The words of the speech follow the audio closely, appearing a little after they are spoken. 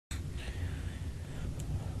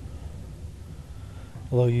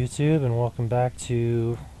Hello YouTube and welcome back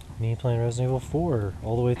to me playing Resident Evil 4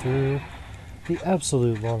 all the way through the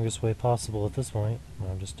absolute longest way possible at this point. No,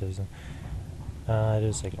 I'm just teasing. It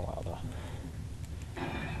is taking a while though.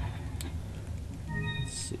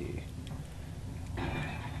 Let's see.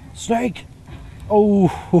 Snake!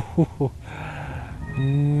 Oh,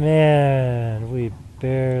 man, we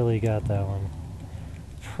barely got that one.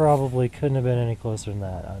 Probably couldn't have been any closer than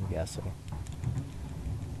that, I'm guessing.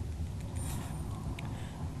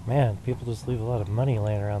 Man, people just leave a lot of money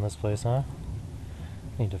laying around this place, huh?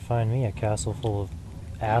 Need to find me a castle full of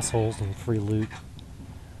assholes and free loot.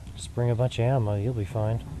 Just bring a bunch of ammo, you'll be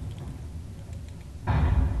fine.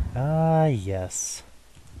 Ah, yes.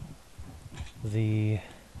 The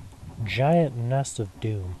giant nest of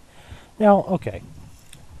doom. Now, okay.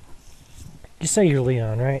 You say you're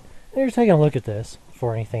Leon, right? And you're taking a look at this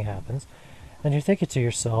before anything happens, and you're thinking to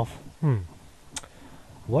yourself,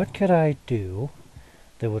 what could I do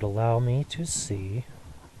that would allow me to see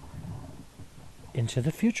into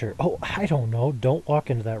the future? Oh, I don't know. Don't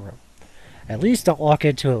walk into that room. At least don't walk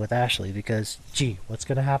into it with Ashley because, gee, what's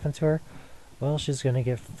going to happen to her? Well, she's going to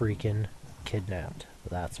get freaking kidnapped.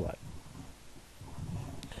 That's what.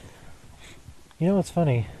 You know what's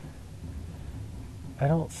funny? I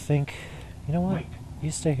don't think... You know what?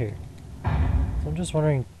 You stay here. So I'm just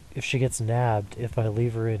wondering if she gets nabbed if I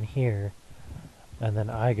leave her in here and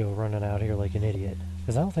then I go running out here like an idiot.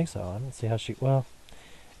 Because I don't think so. I don't see how she... Well,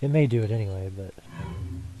 it may do it anyway, but...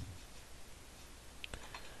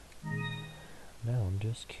 Now I'm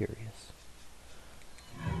just curious.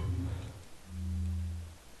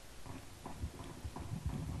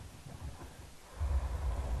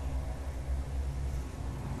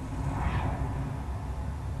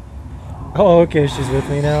 Oh, okay, she's with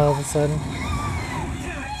me now all of a sudden.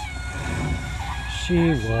 She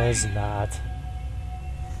was not.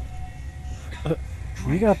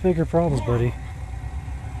 You got bigger problems, buddy.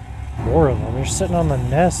 More of them. You're sitting on the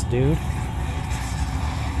nest, dude.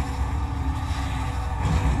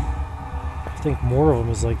 I think more of them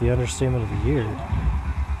is like the understatement of the year.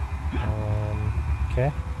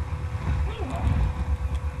 Okay.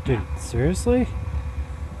 Dude, seriously?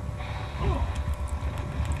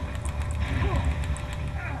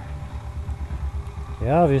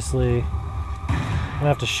 Yeah, obviously, I'm gonna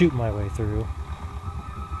have to shoot my way through.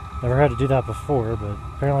 Never had to do that before, but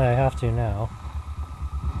apparently I have to now.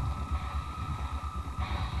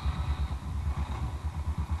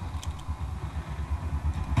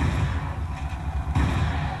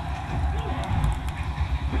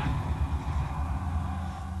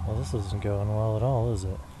 Well, this isn't going well at all, is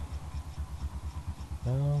it?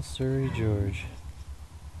 Oh, sorry, George.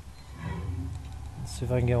 Let's see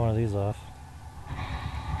if I can get one of these off.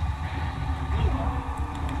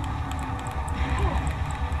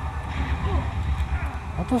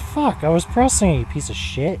 What the fuck? I was pressing, you piece of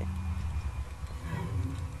shit.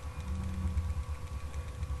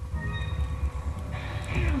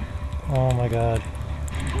 Oh my god.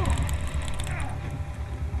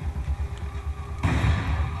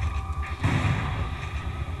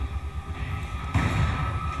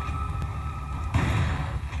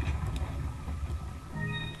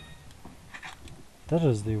 That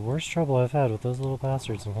is the worst trouble I've had with those little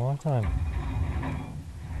bastards in a long time.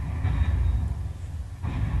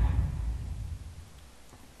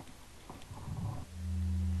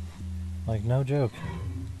 Like, no joke.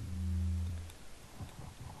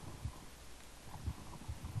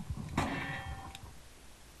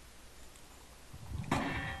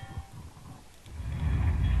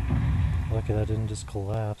 Lucky that didn't just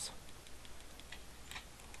collapse.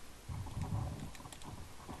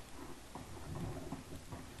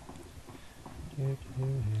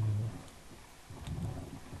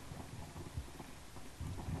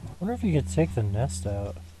 Wonder if you could take the nest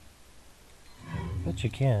out. Bet you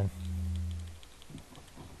can.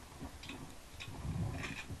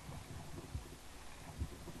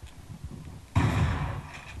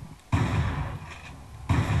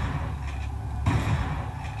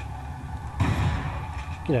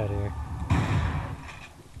 Get out of here.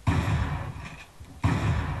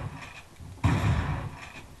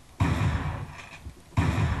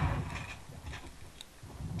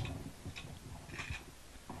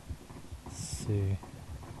 Let's see.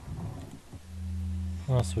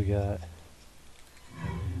 What else we got?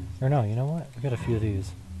 Or no, you know what? We got a few of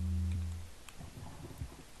these.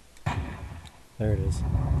 There it is.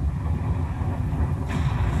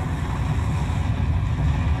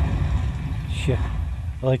 Yeah.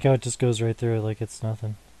 I like how it just goes right through it like it's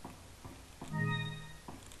nothing.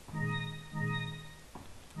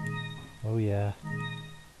 Oh yeah.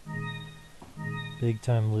 Big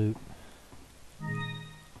time loot.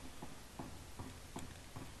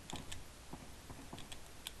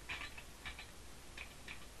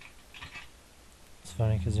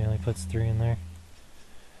 funny because he only puts 3 in there.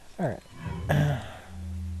 Alright.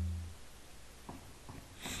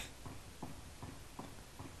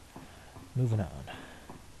 Moving on.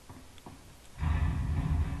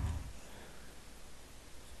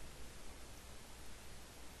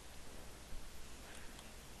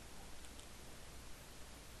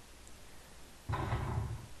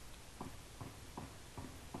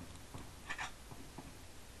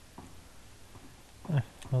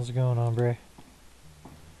 How's it going, hombre?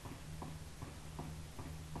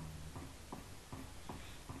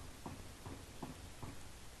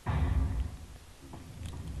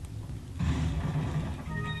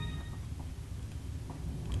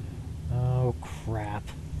 Oh, crap.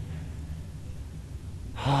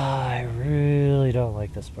 I really don't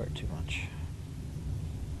like this part too much.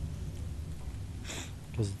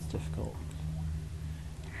 Because it's difficult.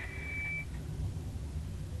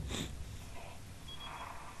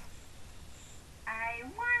 I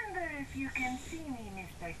wonder if you can see me,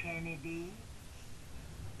 Mr. Kennedy.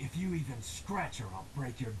 If you even scratch her, I'll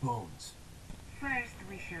break your bones. First,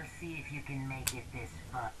 we shall see if you can make it this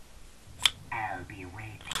far. I'll be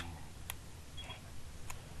waiting.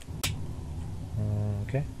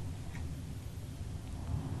 Okay.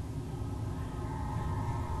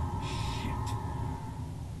 Shit.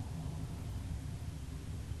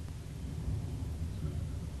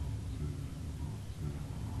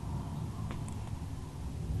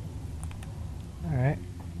 Alright.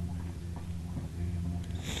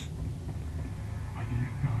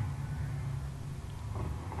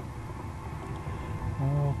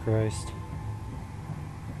 Oh, Christ.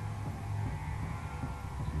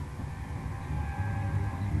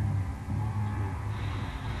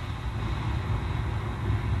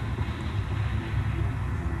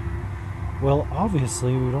 Well,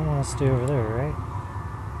 obviously we don't want to stay over there, right?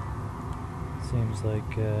 Seems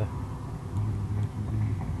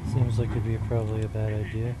like it'd be probably a bad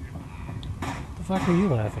idea. What the fuck are you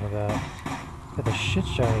laughing about? Got the shit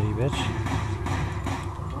shot of you, bitch.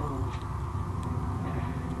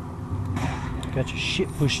 Got your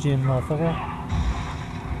shit pushed in, motherfucker.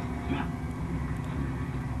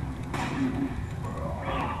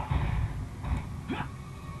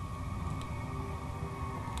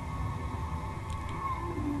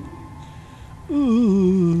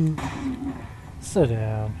 Ooh. Sit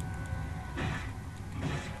down.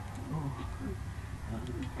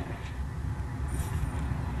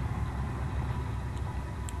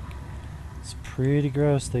 It's pretty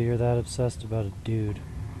gross that you're that obsessed about a dude.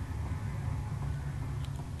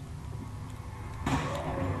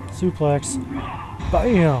 Suplex.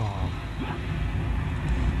 Bam!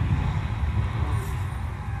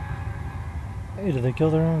 Hey, did they kill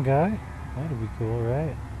their own guy? That'd be cool,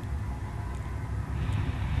 right?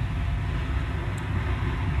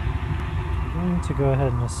 I'm going to go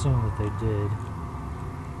ahead and assume that they did.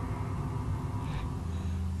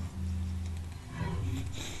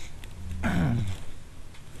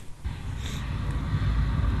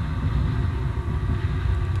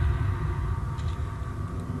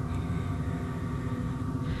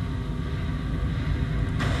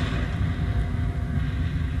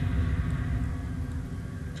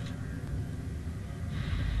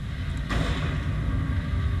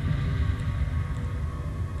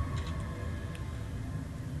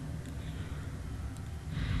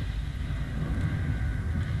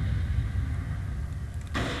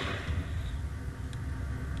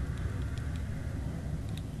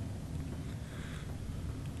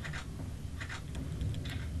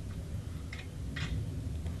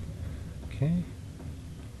 Okay.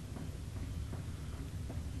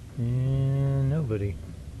 And nobody.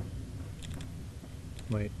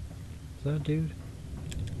 Wait, is that a dude?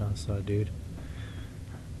 No, it's not a dude.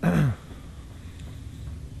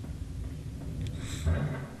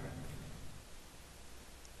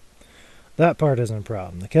 That part isn't a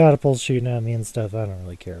problem. The catapults shooting at me and stuff, I don't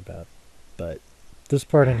really care about. But this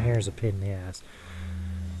part in here is a pain in the ass.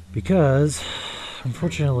 Because,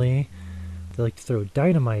 unfortunately, they like to throw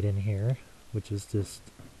dynamite in here, which is just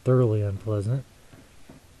thoroughly unpleasant.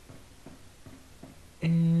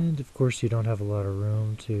 And, of course, you don't have a lot of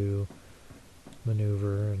room to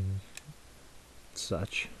maneuver and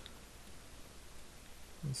such.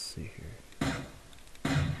 Let's see here.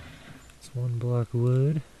 It's 1 block of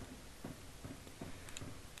wood.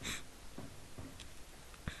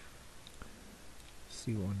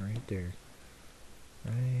 See one right there.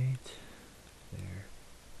 Right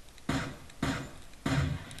there.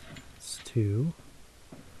 It's 2.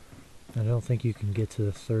 I don't think you can get to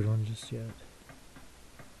the 3rd one just yet.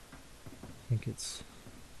 I think it's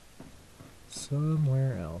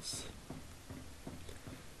somewhere else.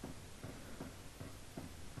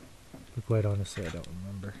 quite honestly, I don't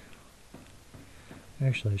remember.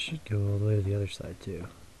 Actually, I should go all the way to the other side too.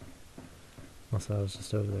 Unless I was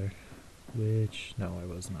just over there. Which, no, I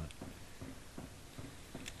was not.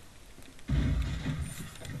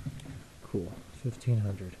 Cool.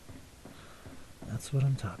 1500. That's what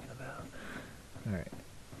I'm talking about. Alright.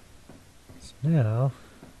 So now,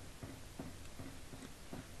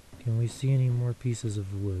 can we see any more pieces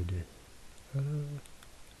of wood?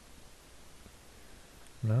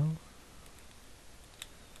 No?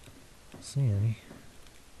 Don't see any.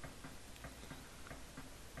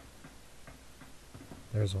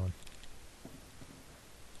 There's one.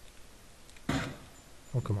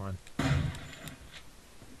 Oh, come on.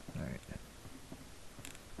 Alright.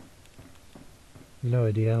 No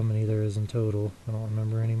idea how many there is in total. I don't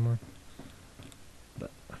remember anymore.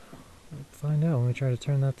 But we'll find out when we try to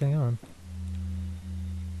turn that thing on.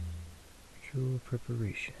 Ritual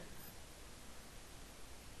preparation.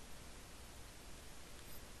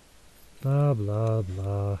 Blah, blah,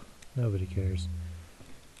 blah. Nobody cares.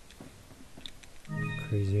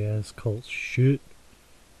 Crazy ass cult shit.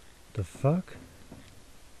 The fuck?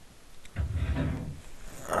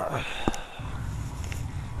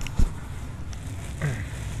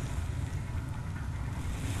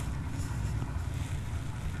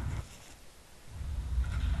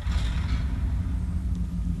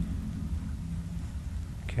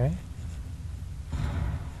 Okay.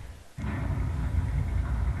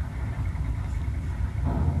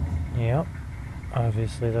 Yep.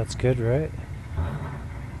 Obviously that's good, right?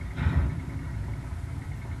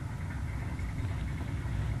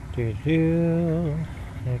 Do-do.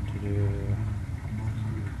 Do-do-do.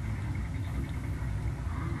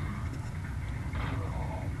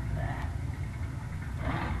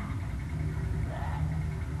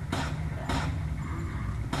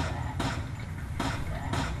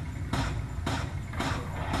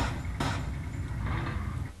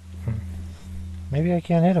 Maybe I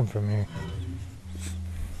can't hit him from here.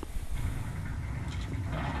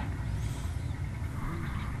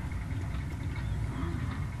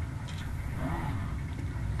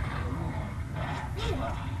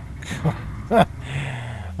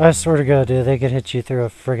 I swear to God, dude, they could hit you through a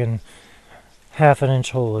friggin' half-an-inch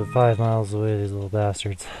hole at 5 miles away, these little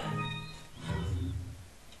bastards.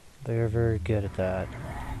 They are very good at that.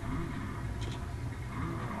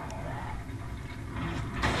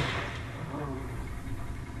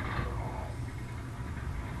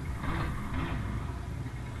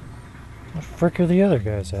 What the frick are the other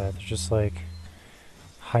guys at? They're just like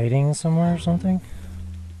hiding somewhere or something?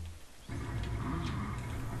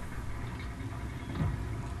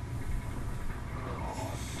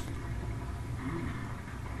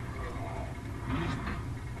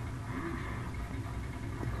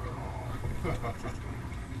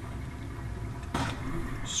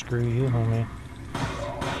 Screw you, homie.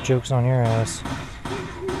 Joke's on your ass.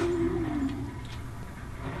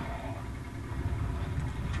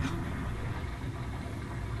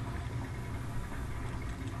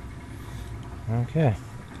 Okay.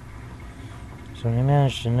 So we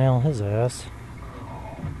managed to nail his ass.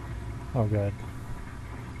 Oh god.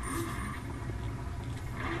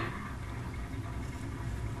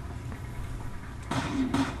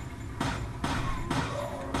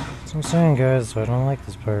 So I'm saying, guys, I don't like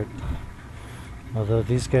this part. Although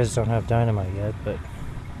these guys don't have dynamite yet, but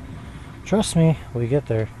trust me, we get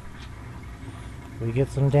there. We get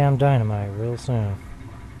some damn dynamite real soon.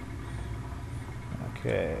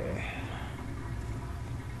 Okay.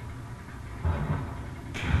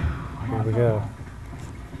 Here we go.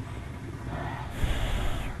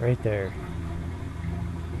 Right there.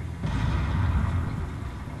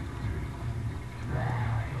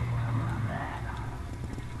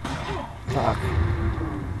 Fuck.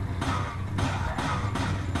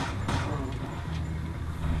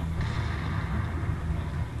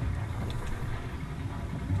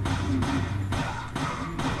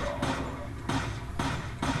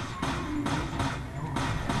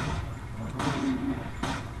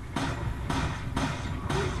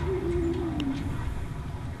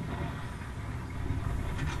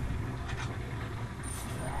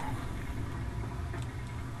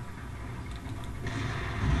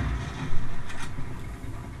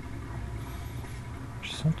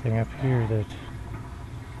 Something up here that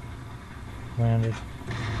landed.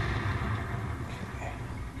 Okay.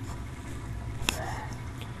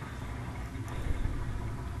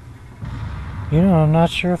 You know, I'm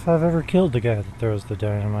not sure if I've ever killed the guy that throws the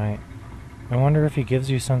dynamite. I wonder if he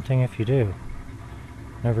gives you something if you do.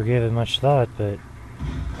 Never gave it much thought, but...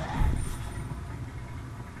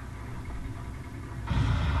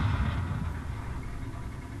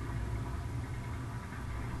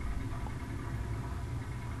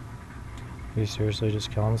 Did he seriously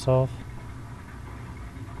just kill himself?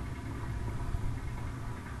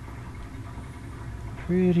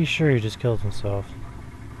 Pretty sure he just killed himself.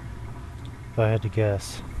 If I had to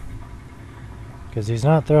guess. Because he's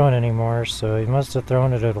not throwing anymore, so he must have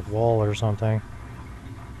thrown it at a wall or something.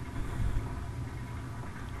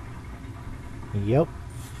 Yep.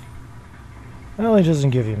 Well, he doesn't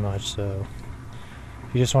give you much, so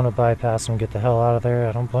if you just want to bypass him and get the hell out of there,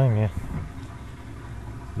 I don't blame you.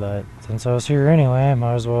 But since I was here anyway, I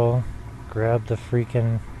might as well grab the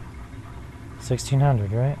freaking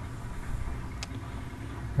 1600, right?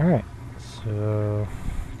 Alright, so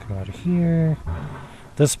come out of here.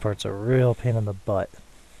 This part's a real pain in the butt.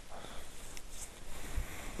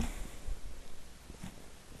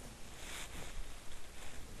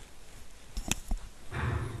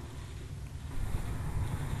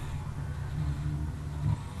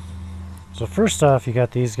 So first off, you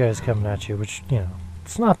got these guys coming at you, which, you know,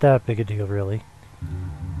 it's not that big a deal, really.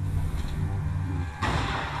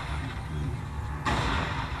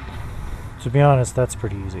 To be honest, that's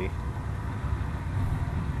pretty easy.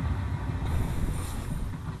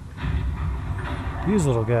 These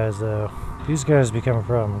little guys, though, these guys become a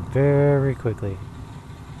problem very quickly.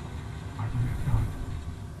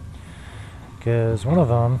 Because one of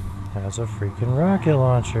them has a freaking rocket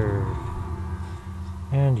launcher.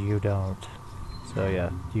 And you don't. So yeah,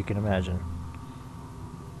 you can imagine.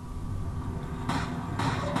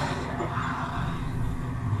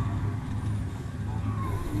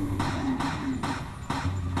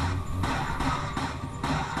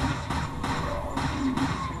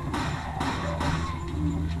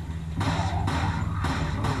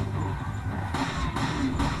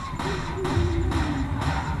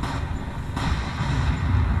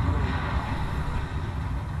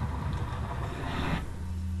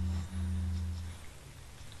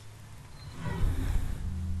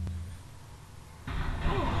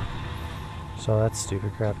 So that's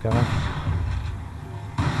stupid crap coming.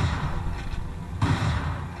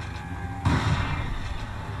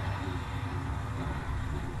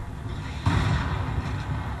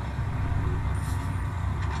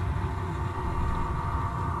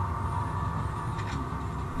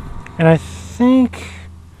 And I think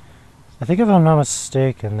if I'm not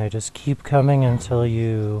mistaken, they just keep coming until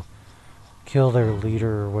you kill their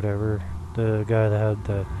leader or whatever. The guy that had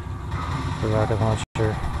the rocket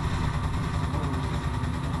launcher.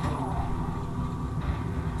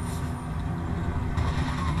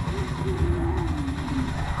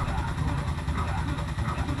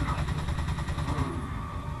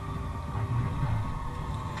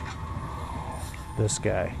 This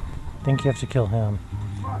guy. I think you have to kill him.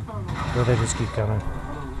 Or they just keep coming.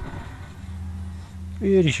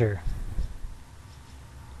 Pretty sure.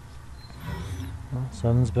 Well,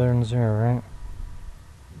 7's better than 0, right?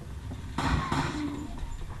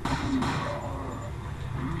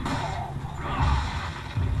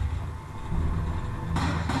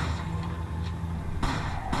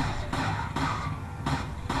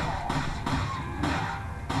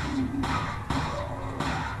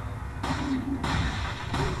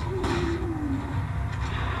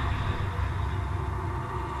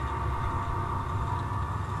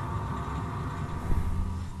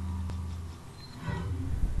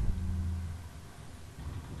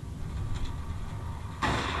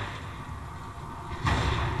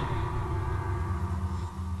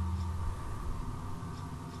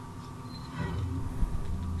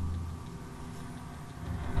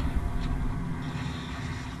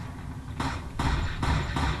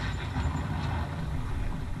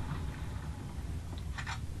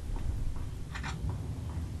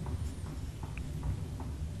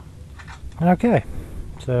 Okay,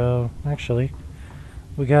 so actually,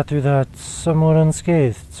 we got through that somewhat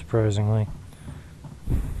unscathed, surprisingly.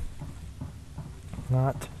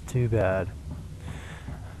 Not too bad.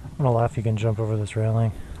 I'm gonna laugh you can jump over this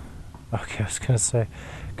railing. Okay, I was gonna say,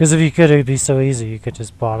 because if you could, it'd be so easy, you could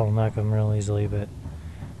just bottleneck them real easily, but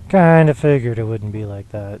kinda figured it wouldn't be like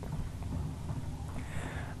that.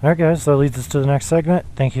 Alright guys, that leads us to the next segment.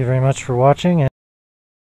 Thank you very much for watching.